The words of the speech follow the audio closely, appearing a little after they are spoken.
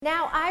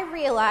Now I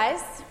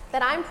realize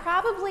that I'm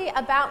probably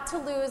about to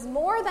lose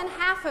more than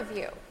half of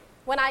you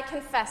when I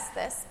confess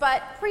this,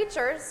 but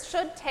preachers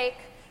should take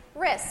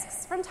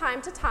risks from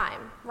time to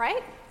time,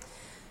 right?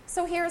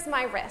 So here's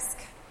my risk.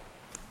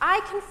 I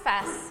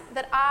confess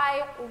that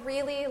I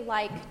really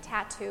like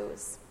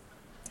tattoos.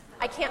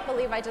 I can't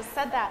believe I just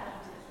said that.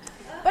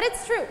 But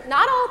it's true.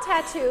 Not all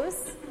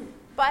tattoos,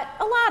 but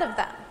a lot of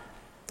them.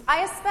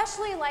 I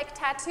especially like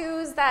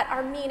tattoos that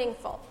are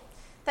meaningful,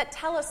 that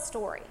tell a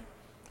story.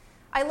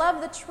 I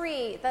love the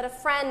tree that a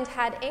friend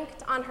had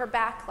inked on her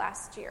back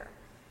last year.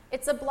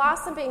 It's a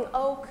blossoming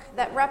oak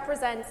that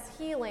represents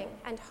healing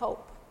and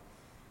hope.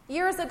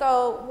 Years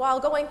ago,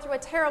 while going through a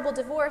terrible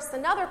divorce,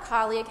 another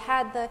colleague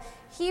had the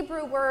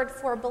Hebrew word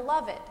for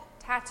beloved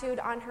tattooed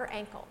on her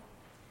ankle.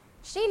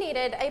 She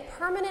needed a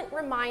permanent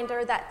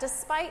reminder that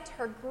despite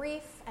her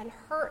grief and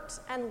hurt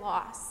and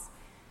loss,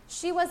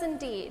 she was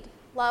indeed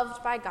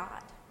loved by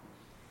God.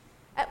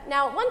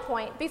 Now, at one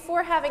point,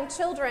 before having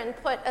children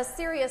put a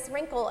serious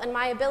wrinkle in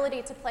my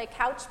ability to play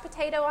couch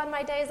potato on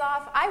my days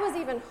off, I was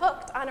even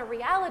hooked on a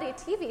reality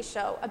TV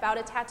show about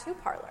a tattoo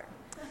parlor.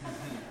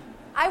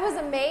 I was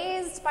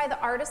amazed by the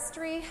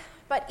artistry,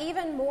 but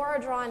even more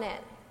drawn in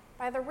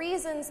by the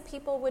reasons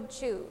people would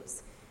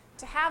choose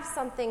to have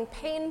something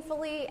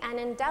painfully and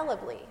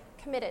indelibly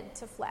committed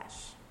to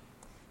flesh.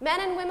 Men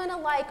and women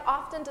alike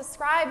often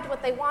described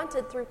what they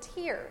wanted through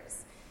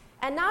tears,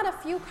 and not a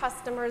few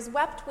customers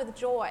wept with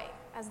joy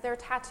as their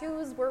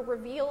tattoos were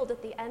revealed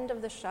at the end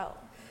of the show.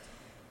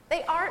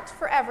 They aren't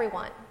for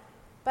everyone,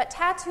 but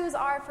tattoos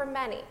are for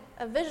many,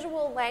 a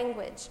visual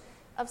language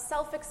of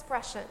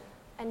self-expression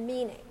and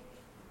meaning.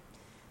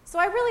 So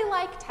I really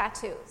like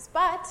tattoos,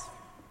 but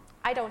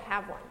I don't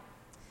have one.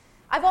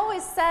 I've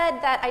always said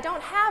that I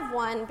don't have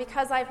one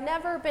because I've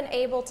never been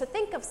able to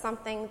think of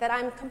something that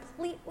I'm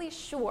completely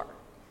sure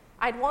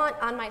I'd want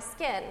on my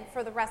skin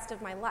for the rest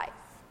of my life.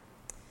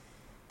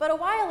 But a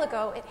while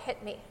ago, it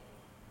hit me.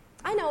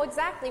 I know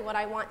exactly what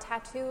I want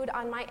tattooed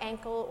on my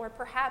ankle or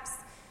perhaps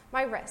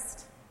my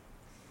wrist.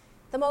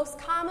 The most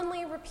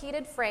commonly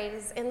repeated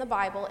phrase in the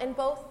Bible, in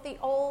both the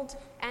Old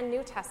and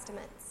New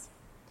Testaments: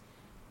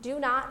 do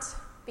not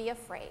be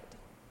afraid.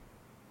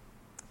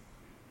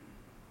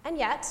 And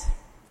yet,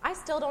 I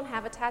still don't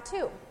have a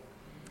tattoo.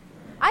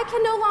 I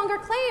can no longer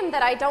claim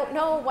that I don't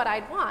know what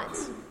I'd want.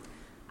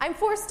 I'm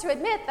forced to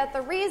admit that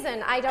the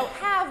reason I don't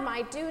have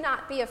my Do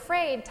Not Be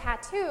Afraid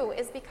tattoo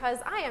is because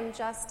I am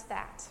just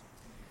that,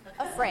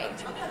 afraid.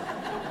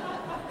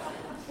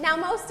 Now,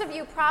 most of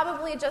you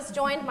probably just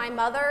joined my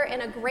mother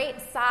in a great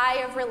sigh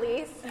of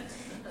relief.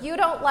 You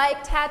don't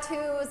like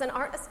tattoos and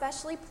aren't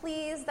especially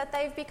pleased that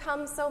they've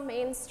become so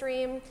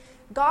mainstream.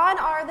 Gone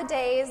are the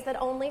days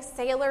that only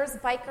sailors,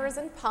 bikers,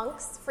 and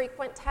punks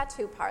frequent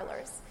tattoo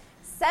parlors.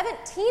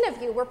 17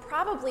 of you were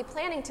probably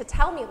planning to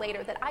tell me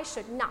later that I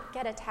should not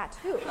get a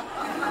tattoo.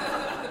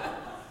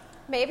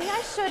 Maybe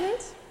I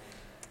shouldn't.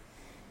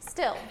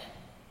 Still,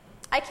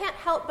 I can't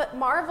help but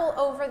marvel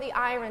over the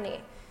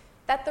irony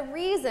that the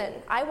reason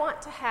I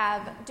want to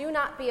have Do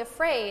Not Be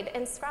Afraid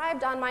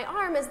inscribed on my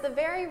arm is the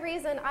very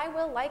reason I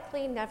will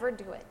likely never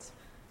do it.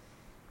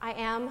 I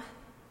am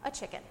a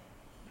chicken.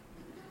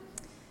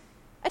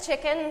 A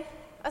chicken,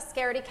 a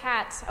scaredy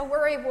cat, a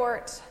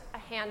worrywart, a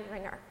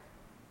hand-wringer.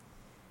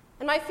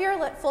 And my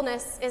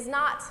fearfulness is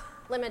not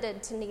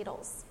limited to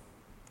needles.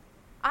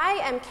 I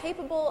am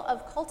capable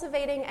of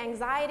cultivating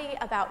anxiety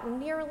about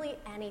nearly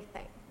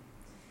anything.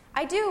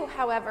 I do,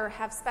 however,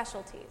 have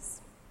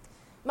specialties.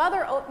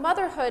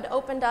 Motherhood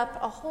opened up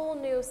a whole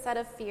new set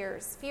of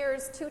fears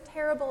too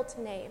terrible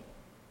to name.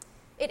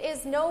 It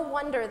is no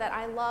wonder that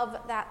I love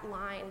that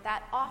line,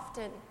 that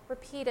often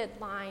repeated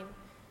line,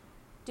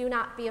 do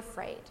not be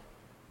afraid.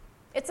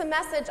 It's a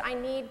message I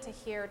need to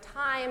hear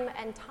time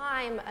and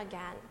time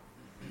again.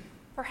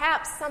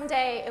 Perhaps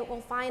someday it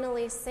will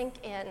finally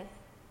sink in.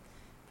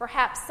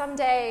 Perhaps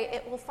someday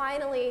it will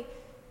finally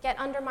get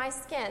under my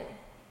skin,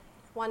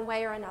 one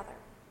way or another.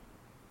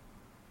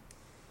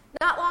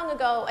 Not long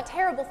ago, a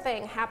terrible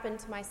thing happened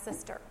to my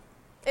sister.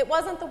 It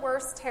wasn't the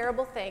worst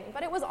terrible thing,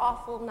 but it was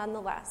awful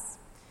nonetheless.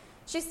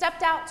 She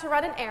stepped out to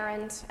run an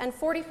errand, and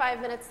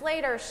 45 minutes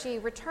later, she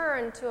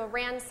returned to a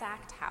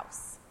ransacked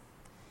house.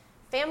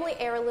 Family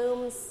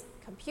heirlooms,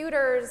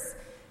 computers,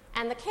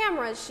 and the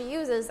cameras she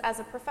uses as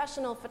a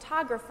professional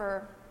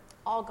photographer,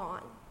 all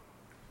gone.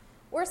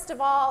 Worst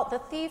of all, the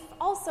thief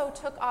also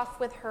took off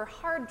with her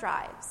hard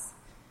drives,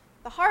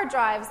 the hard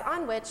drives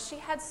on which she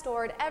had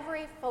stored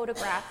every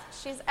photograph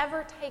she's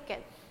ever taken,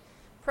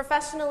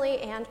 professionally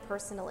and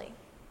personally.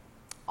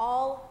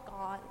 All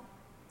gone.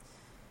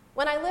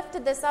 When I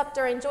lifted this up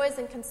during Joys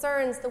and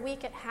Concerns the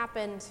week it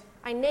happened,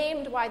 I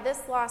named why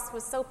this loss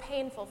was so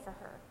painful for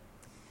her.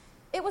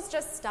 It was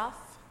just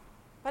stuff,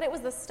 but it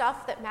was the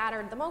stuff that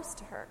mattered the most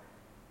to her.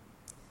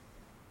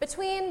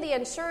 Between the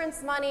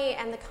insurance money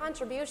and the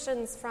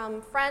contributions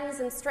from friends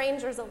and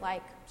strangers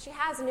alike, she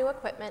has new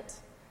equipment.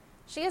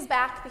 She is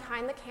back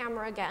behind the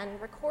camera again,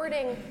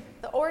 recording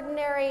the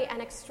ordinary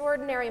and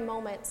extraordinary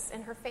moments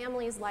in her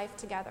family's life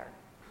together.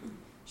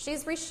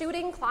 She's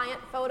reshooting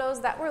client photos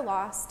that were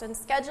lost and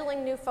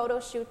scheduling new photo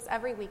shoots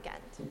every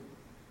weekend.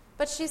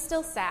 But she's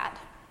still sad.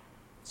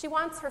 She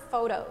wants her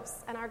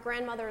photos and our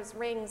grandmother's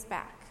rings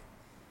back,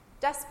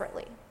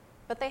 desperately,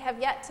 but they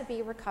have yet to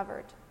be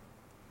recovered.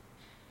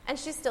 And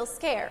she's still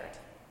scared.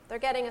 They're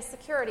getting a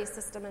security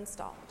system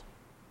installed.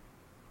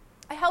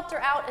 I helped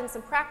her out in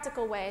some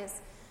practical ways,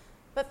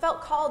 but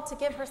felt called to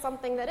give her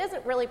something that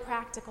isn't really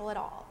practical at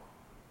all.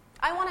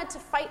 I wanted to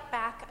fight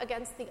back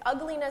against the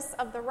ugliness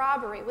of the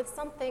robbery with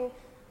something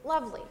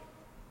lovely,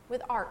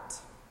 with art.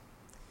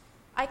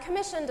 I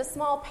commissioned a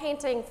small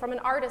painting from an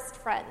artist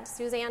friend,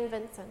 Suzanne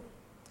Vinson.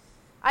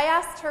 I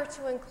asked her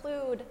to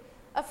include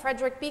a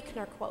Frederick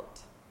Buechner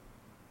quote.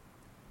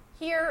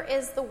 "Here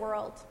is the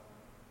world.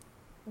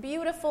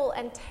 Beautiful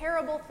and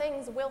terrible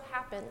things will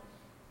happen.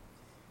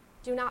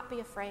 Do not be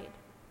afraid."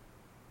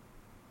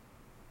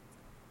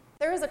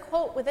 There is a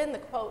quote within the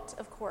quote,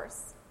 of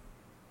course.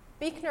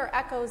 Buechner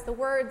echoes the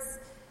words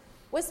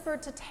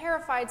whispered to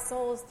terrified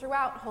souls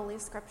throughout Holy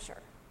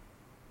Scripture.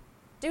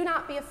 Do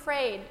not be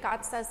afraid,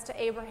 God says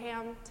to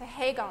Abraham, to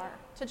Hagar,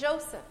 to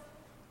Joseph,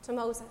 to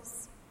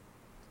Moses.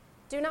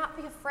 Do not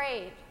be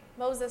afraid,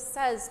 Moses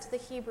says to the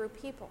Hebrew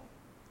people.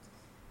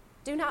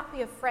 Do not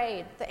be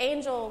afraid, the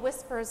angel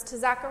whispers to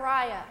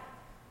Zechariah,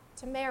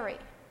 to Mary,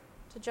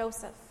 to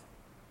Joseph.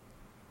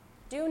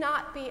 Do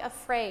not be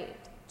afraid,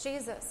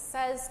 Jesus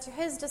says to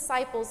his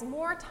disciples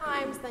more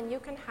times than you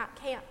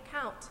can't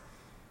count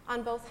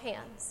on both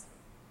hands.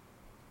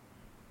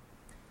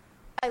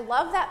 I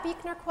love that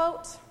Buechner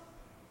quote,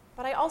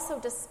 but I also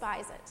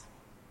despise it.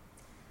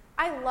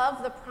 I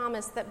love the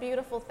promise that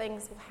beautiful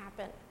things will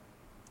happen.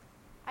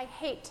 I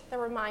hate the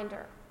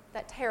reminder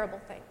that terrible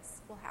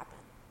things will happen.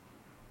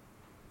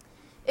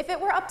 If it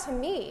were up to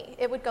me,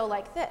 it would go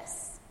like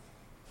this.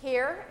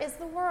 Here is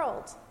the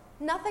world.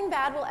 Nothing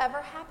bad will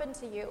ever happen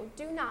to you.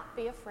 Do not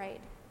be afraid.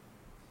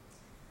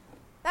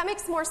 That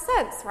makes more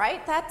sense,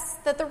 right?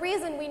 That the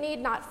reason we need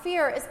not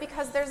fear is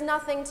because there's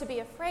nothing to be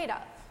afraid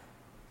of.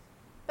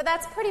 But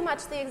that's pretty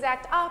much the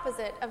exact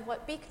opposite of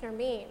what Buechner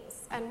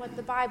means and what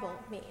the Bible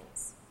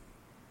means.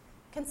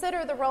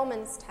 Consider the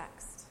Romans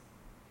text.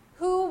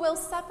 Who will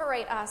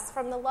separate us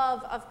from the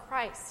love of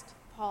Christ,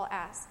 Paul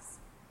asks.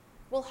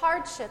 Will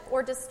hardship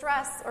or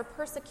distress or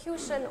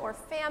persecution or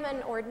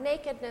famine or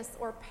nakedness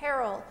or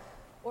peril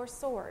or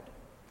sword?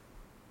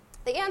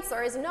 The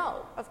answer is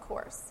no, of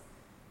course.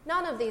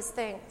 None of these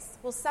things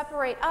will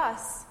separate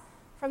us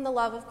from the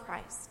love of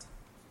Christ.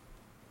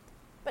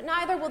 But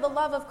neither will the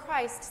love of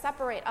Christ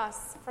separate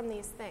us from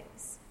these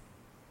things.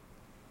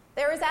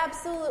 There is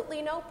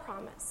absolutely no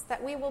promise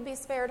that we will be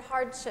spared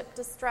hardship,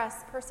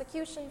 distress,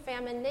 persecution,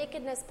 famine,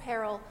 nakedness,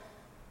 peril,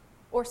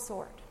 or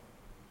sword.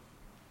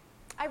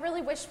 I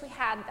really wish we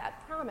had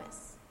that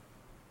promise.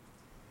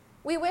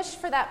 We wish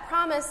for that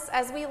promise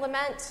as we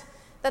lament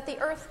that the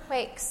earth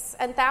quakes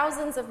and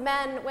thousands of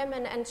men,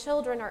 women, and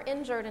children are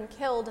injured and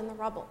killed in the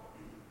rubble.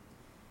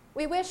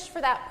 We wish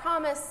for that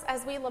promise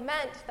as we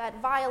lament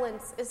that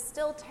violence is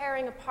still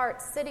tearing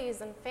apart cities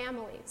and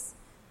families,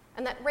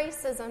 and that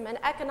racism and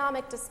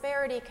economic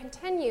disparity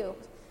continue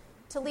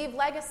to leave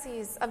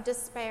legacies of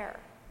despair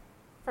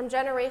from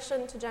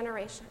generation to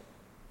generation.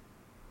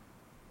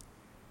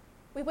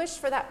 We wish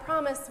for that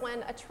promise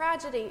when a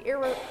tragedy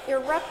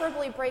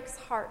irreparably breaks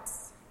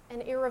hearts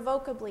and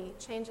irrevocably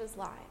changes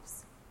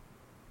lives.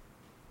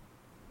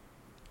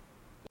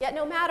 Yet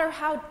no matter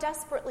how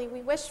desperately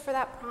we wish for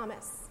that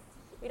promise,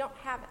 we don't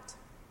have it.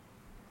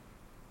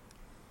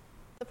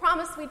 The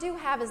promise we do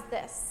have is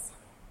this: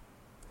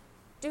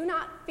 do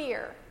not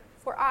fear,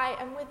 for I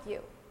am with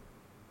you.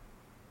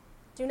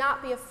 Do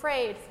not be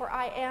afraid, for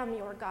I am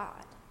your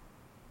God.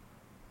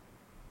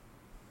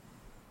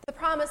 The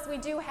promise we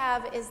do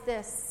have is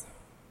this: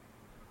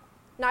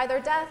 neither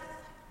death,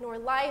 nor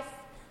life,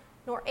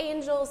 nor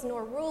angels,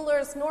 nor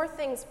rulers, nor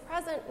things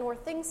present, nor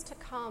things to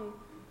come,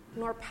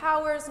 nor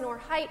powers, nor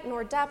height,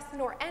 nor depth,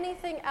 nor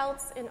anything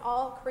else in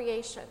all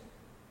creation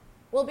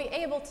will be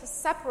able to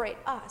separate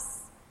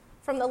us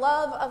from the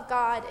love of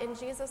God in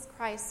Jesus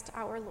Christ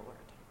our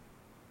Lord.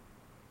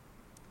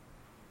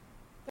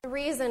 The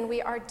reason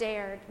we are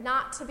dared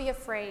not to be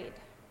afraid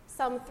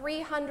some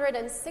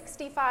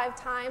 365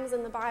 times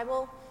in the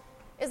Bible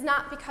is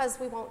not because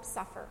we won't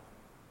suffer.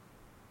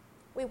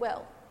 We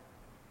will.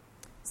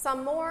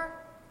 Some more,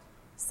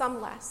 some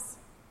less.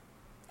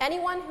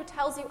 Anyone who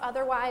tells you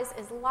otherwise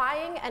is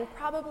lying and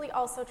probably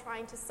also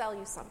trying to sell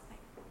you something.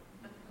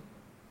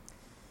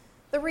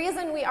 The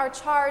reason we are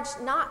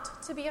charged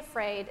not to be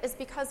afraid is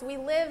because we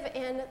live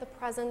in the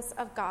presence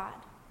of God.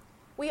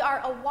 We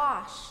are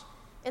awash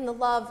in the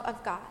love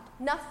of God.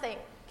 Nothing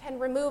can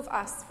remove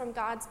us from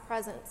God's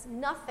presence.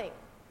 Nothing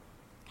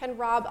can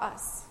rob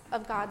us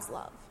of God's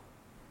love.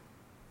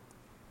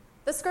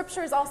 The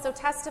scriptures also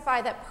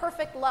testify that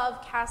perfect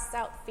love casts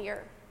out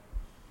fear.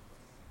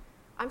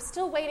 I'm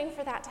still waiting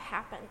for that to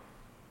happen.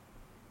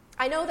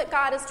 I know that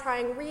God is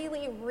trying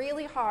really,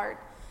 really hard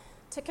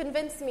to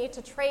convince me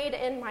to trade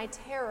in my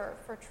terror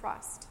for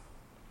trust.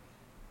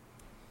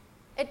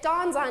 It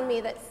dawns on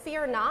me that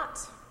fear not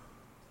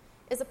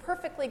is a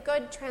perfectly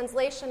good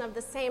translation of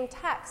the same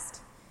text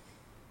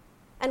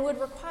and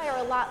would require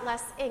a lot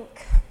less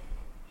ink.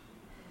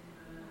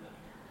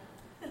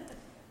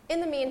 In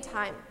the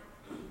meantime,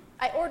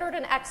 I ordered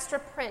an extra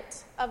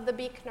print of the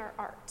Buechner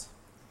art.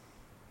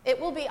 It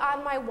will be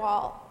on my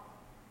wall,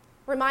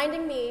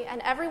 reminding me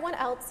and everyone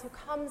else who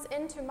comes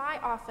into my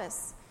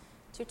office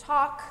to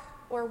talk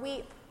or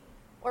weep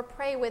or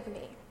pray with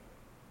me.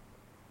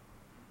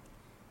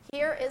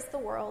 Here is the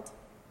world.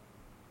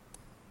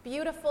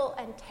 Beautiful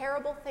and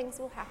terrible things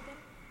will happen.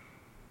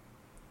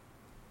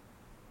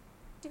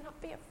 Do not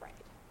be afraid.